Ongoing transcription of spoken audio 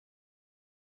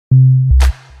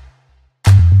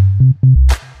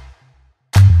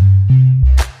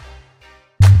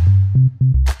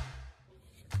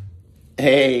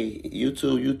Hey,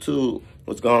 YouTube,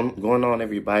 what's going on,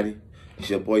 everybody? It's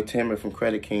your boy Timmer from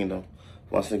Credit Kingdom.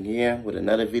 Once again, with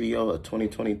another video of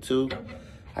 2022.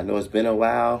 I know it's been a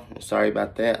while. I'm sorry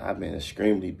about that. I've been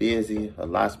extremely busy. A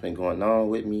lot's been going on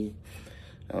with me.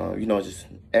 Just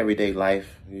everyday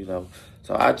life,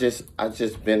 So I just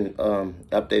been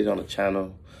updated on the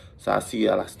channel. So I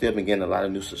still been getting a lot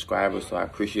of new subscribers. So I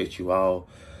appreciate you all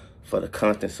for the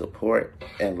constant support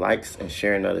and likes and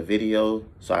sharing other videos.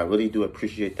 So I really do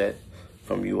appreciate that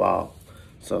from you all.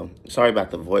 So sorry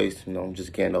about the voice. I'm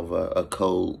just getting over a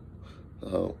cold.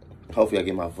 Hopefully I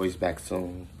get my voice back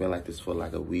soon. Been like this for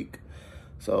like a week.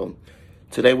 So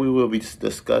today we will be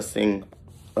discussing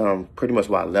pretty much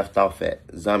where I left off at,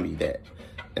 zombie debt.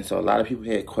 And so a lot of people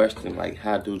had questions like,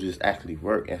 how do this actually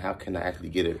work and how can I actually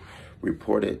get it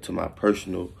reported to my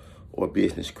personal or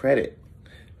business credit?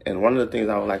 And one of the things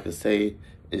I would like to say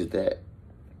is that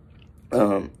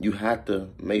you have to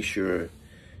make sure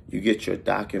you get your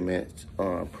documents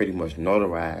pretty much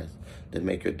notarized to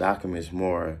make your documents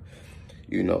more,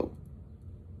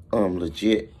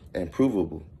 legit and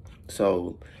provable.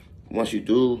 So once you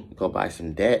do go buy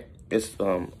some debt, it's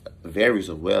varies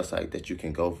a website that you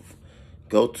can go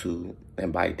to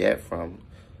and buy debt from.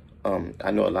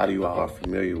 I know a lot of you all are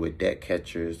familiar with debt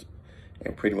catchers,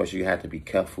 and pretty much you have to be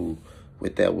careful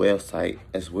with that website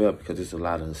as well because there's a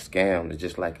lot of scam. It's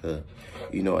just like an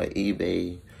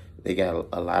eBay. They got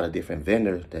a lot of different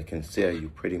vendors that can sell you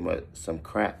pretty much some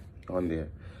crap on there.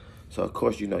 So of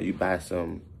course, you buy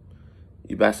some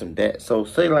debt. So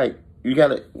say like you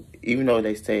gotta, even though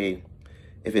they say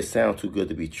if it sounds too good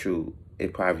to be true,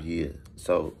 it probably is.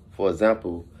 So for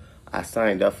example, I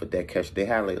signed up for Debt Catcher. They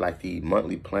have like the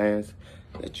monthly plans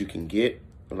that you can get.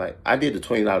 Like I did the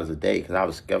 $20 a day because I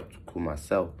was skeptical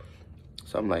myself.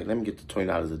 So I'm like, let me get the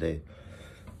 $20 a day.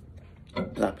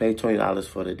 So I paid $20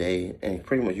 for the day, and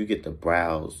pretty much you get to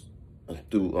browse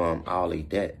through all the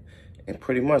debt. And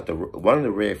pretty much one of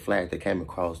the red flags that came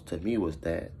across to me was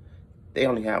that they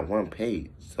only had one page.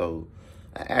 So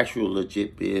an actual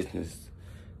legit business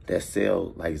that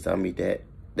sell like zombie debt,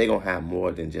 they gonna have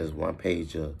more than just one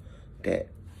page of debt.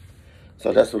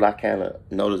 So that's what I kind of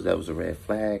noticed that was a red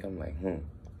flag. I'm like,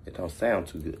 it don't sound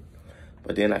too good.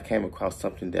 But then I came across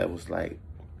something that was like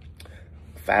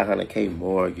 $500K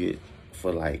mortgage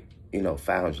for like,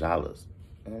 $500.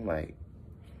 And I'm like,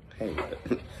 hey,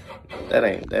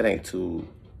 that ain't too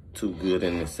good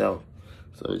in itself.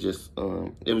 So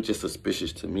it was just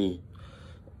suspicious to me.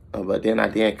 But then I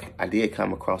did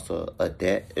come across a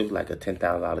debt. It was like a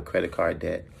 $10,000 credit card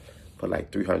debt for like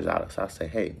 $300. So I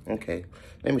said, hey, okay,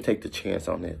 let me take the chance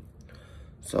on it.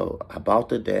 So I bought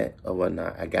the debt or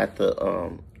whatnot. I got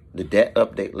the debt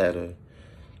update letter,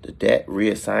 the debt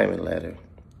reassignment letter,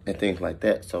 and things like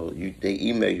that. So they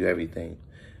email you everything,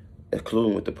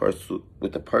 including with the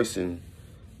person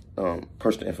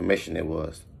personal information it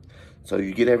was. So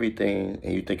you get everything,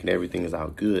 and you're thinking everything is all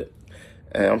good.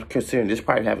 And I'm considering this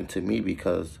probably happened to me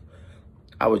because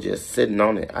I was just sitting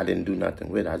on it. I didn't do nothing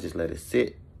with it. I just let it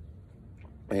sit.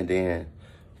 And then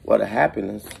what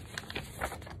happened is,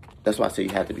 that's why I say you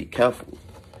have to be careful.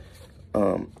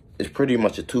 It's pretty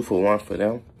much a 2-for-1 for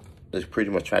them. It's pretty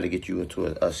much try to get you into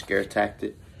a scare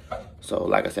tactic. So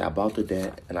like I said, I bought the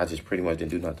debt and I just pretty much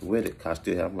didn't do nothing with it. Cause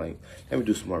I'm like, let me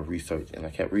do some more research. And I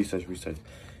kept research.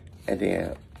 And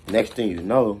then next thing you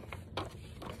know,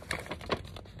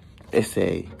 it's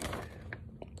a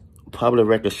public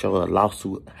record show a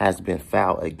lawsuit has been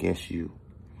filed against you.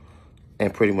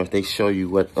 And pretty much they show you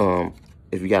what,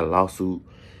 if you got a lawsuit,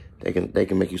 they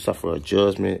can make you suffer a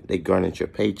judgment. They garnish your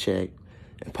paycheck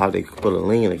and probably put a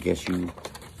lien against you.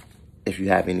 If you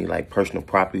have any like personal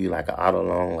property, like an auto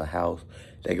loan, a house,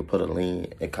 they can put a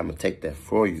lien and come and take that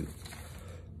for you.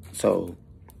 So,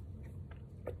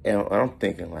 and I'm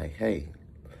thinking like, hey,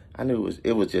 I knew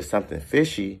it was just something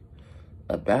fishy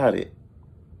about it.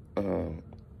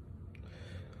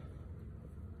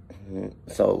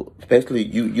 So basically,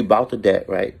 you bought the debt,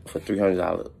 right, for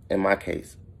 $300 in my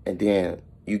case, and then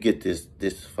you get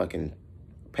this fucking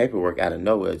paperwork out of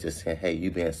nowhere just saying, hey, you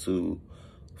being sued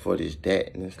for this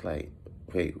debt. And it's like,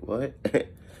 wait, what?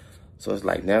 So it's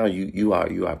like now you are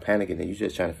panicking and you're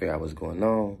just trying to figure out what's going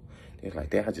on. It's like,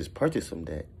 damn, I just purchased some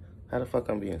debt. How the fuck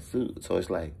I'm being sued? So it's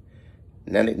like,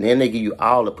 then they give you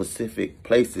all the specific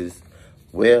places,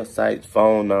 websites,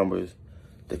 phone numbers,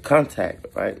 the contact,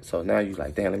 right? So now you're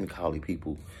like, damn, let me call these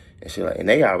people and shit like, and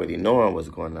they already knowing what's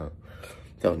going on.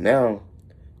 So now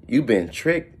you've been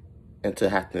tricked into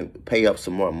having to pay up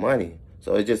some more money.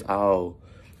 So it's just all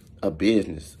a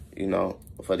business,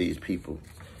 for these people.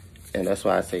 And that's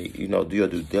why I say, do your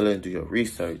due diligence, do your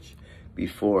research.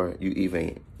 before you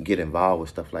even get involved with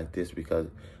stuff like this, because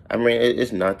I mean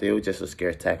it's nothing. It was just a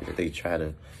scare tactic that they try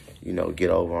to, get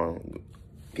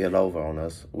over on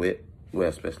us with, well,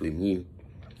 especially me.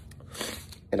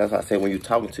 And that's why I say, when you're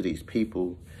talking to these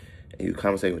people and you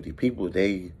conversate with these people,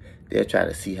 they'll try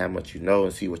to see how much you know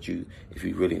and see if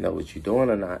you really know what you're doing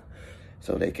or not,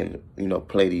 so they can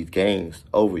play these games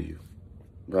over you.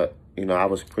 But I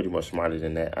was pretty much smarter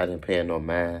than that. I didn't pay it no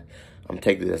mind. I'm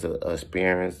taking it as an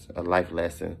experience, a life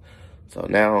lesson. So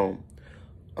now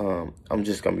I'm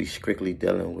just gonna be strictly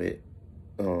dealing with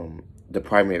the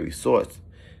primary source,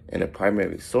 and the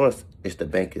primary source is the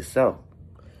bank itself.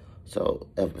 So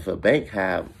if a bank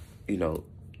have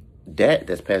debt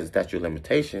that's past the statute of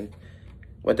limitation,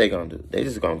 what they gonna do? They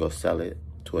just gonna go sell it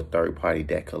to a third party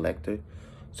debt collector.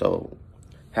 So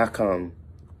how come?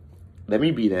 Let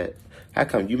me be that. How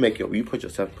come you put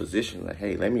yourself in a position like,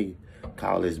 hey, let me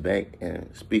call this bank and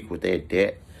speak with their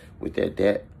debt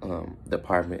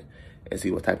department and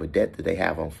see what type of debt that they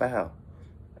have on file.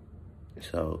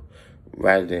 So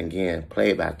rather than again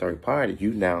play by a third party,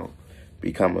 you now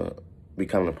become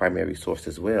a primary source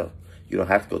as well. You don't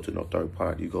have to go to no third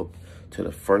party. You go to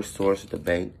the first source, the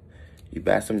bank. You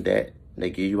buy some debt. They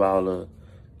give you all the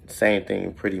same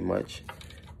thing pretty much,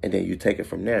 and then you take it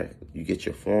from there. You get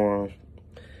your forms,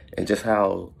 and just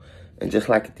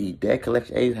like the debt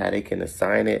collection agents, how they can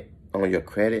assign it on your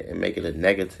credit and make it a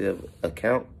negative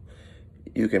account,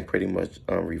 you can pretty much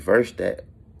reverse that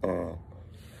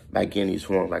by getting these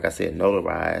forms, like I said,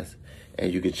 notarized,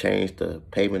 and you can change the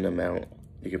payment amount.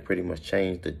 You can pretty much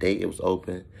change the date it was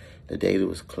open, the date it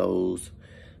was closed.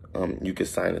 You can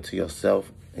sign it to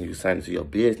yourself, and you can sign it to your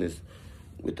business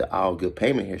with the all good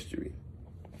payment history.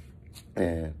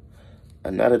 And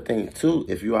another thing too,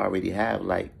 if you already have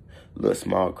like little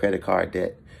small credit card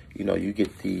debt, you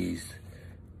get these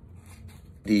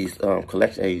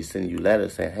collection agents sending you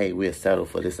letters saying, hey, we'll settle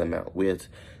for this amount. We'll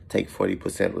take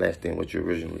 40% less than what you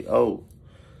originally owed.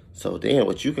 So then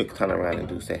what you can turn around and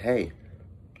do, say, hey,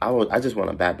 I just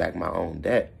want to buy back my own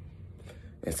debt.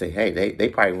 And say, hey, they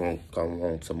probably gonna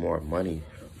want some more money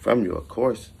from you, of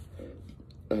course.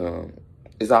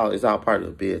 It's all part of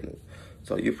the business.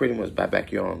 So you pretty much buy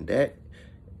back your own debt,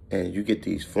 and you get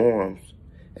these forms.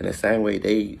 And the same way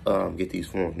they get these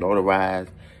forms notarized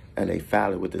and they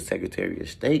file it with the Secretary of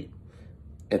State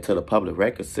into the public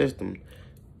record system,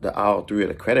 all three of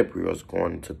the credit bureaus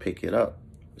going to pick it up.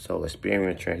 So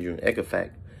Experian, TransUnion,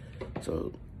 Equifax.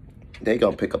 So they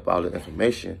gonna pick up all the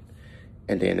information,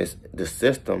 and then it's the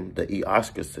system, the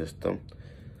e-Oscar system,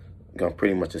 gonna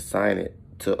pretty much assign it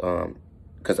to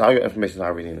because all your information is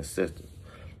already in the system.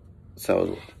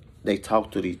 So they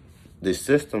talk to the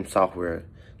system software.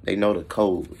 They know the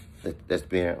code that's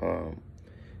being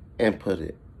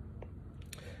inputted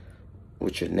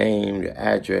with your name, your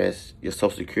address, your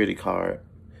social security card,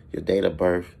 your date of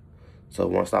birth. So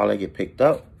once all that get picked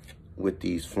up with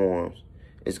these forms,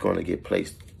 it's going to get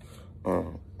placed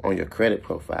on your credit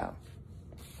profile.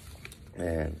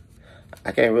 And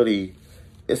I can't really,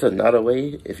 it's another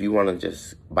way if you want to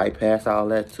just bypass all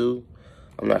that too.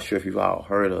 I'm not sure if you've all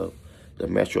heard of the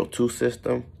Metro 2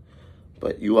 system,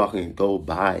 but you all can go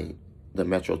buy the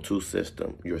Metro 2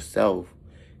 system yourself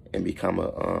and become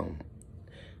a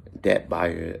debt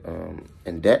buyer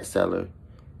and debt seller.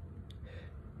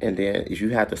 And then if you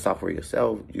have the software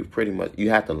yourself, you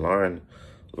have to learn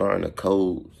the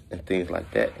codes and things like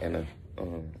that in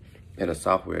the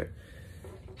software.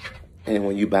 And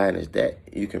when you buy this debt,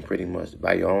 you can pretty much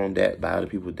buy your own debt, buy other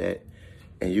people's debt,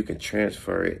 and you can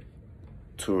transfer it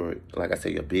to, like I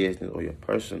say, your business or your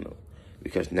personal,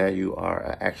 because now you are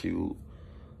an actual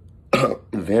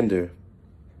vendor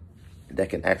that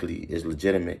can actually is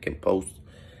legitimate, can post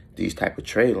these type of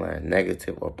trade lines,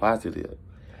 negative or positive.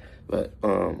 But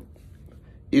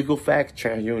Equifax,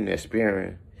 TransUnion,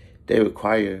 Experian, they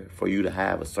require for you to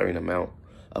have a certain amount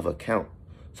of account.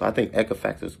 So I think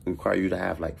Equifax require you to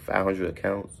have like 500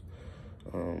 accounts.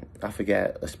 I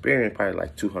forget, Experian probably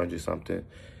like 200 something,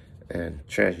 and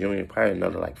TransUnion probably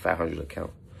another like 500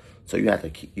 accounts. So you have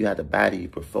to buy these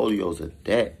portfolios of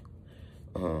debt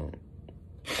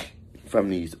from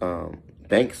these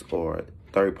banks or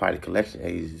third-party collection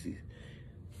agencies,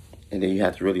 and then you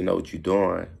have to really know what you're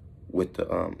doing with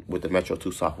the Metro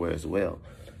 2 software as well,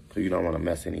 so you don't want to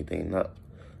mess anything up.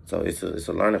 So it's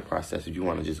a learning process. If you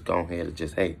want to just go ahead and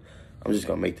just, hey, I'm just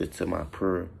gonna make this to my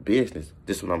pure business.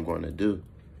 This is what I'm going to do.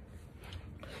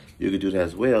 You can do that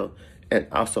as well, and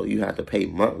also you have to pay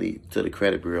monthly to the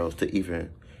credit bureaus to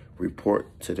even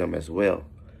report to them as well.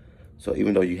 So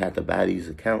even though you have to buy these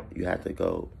accounts, you have to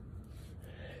go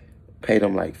pay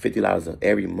them like $50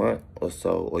 every month or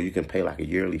so, or you can pay like a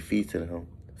yearly fee to them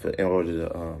in order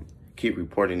to keep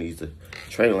reporting these to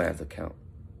Traylands account.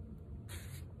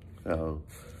 So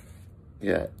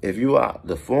yeah, if you are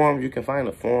the forms, you can find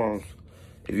the forms.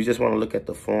 If you just want to look at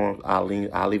the forms, I'll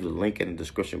leave the link in the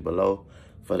description below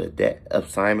for the debt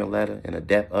assignment letter and the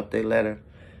debt update letter.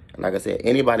 And like I said,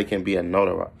 anybody can be a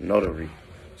notary.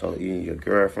 So your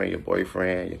girlfriend, your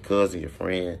boyfriend, your cousin, your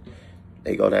friend,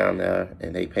 they go down there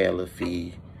and they pay a little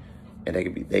fee, and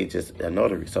they just a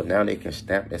notary. So now they can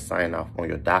stamp and sign off on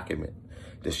your document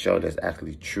to show that's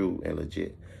actually true and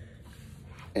legit.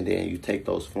 And then you take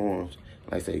those forms,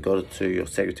 like I say, go to your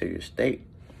Secretary of State,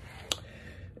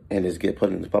 and it's get put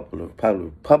in the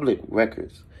public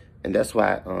records. And that's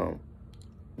why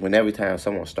every time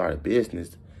someone start a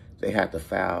business, they have to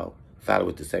file it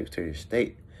with the Secretary of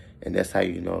State. And that's how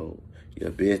you know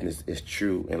your business is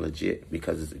true and legit,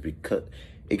 because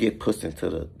it get pushed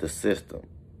into the system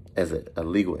as a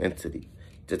legal entity.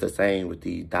 Just the same with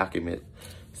the document,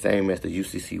 same as the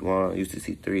UCC1,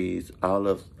 UCC3s,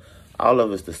 all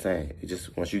of it's the same. It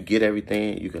just, once you get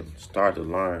everything, you can start to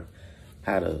learn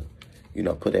how to,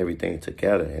 put everything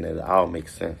together, and it all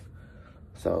makes sense.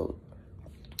 So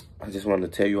I just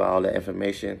wanted to tell you all that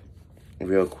information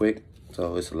real quick.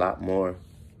 So it's a lot more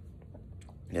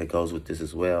that goes with this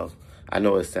as well. I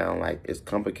know it sounds like it's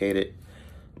complicated,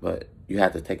 but you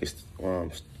have to take it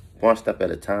one step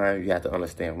at a time. You have to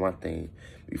understand one thing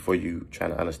before you try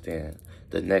to understand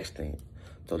the next thing.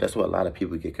 So that's what a lot of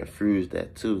people get confused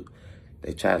at too.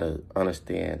 They try to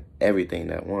understand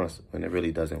everything at once when it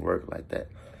really doesn't work like that.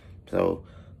 So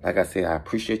like I said, I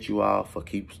appreciate you all for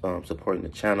keep supporting the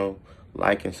channel,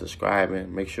 liking,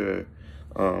 subscribing. Make sure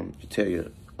you tell your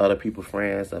other people,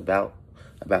 friends about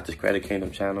this Credit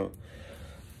Kingdom channel.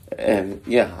 And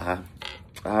yeah,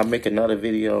 I'll make another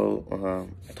video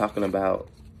talking about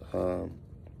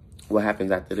what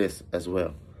happens after this as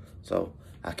well. So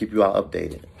I'll keep you all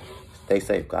updated. Stay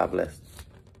safe. God bless.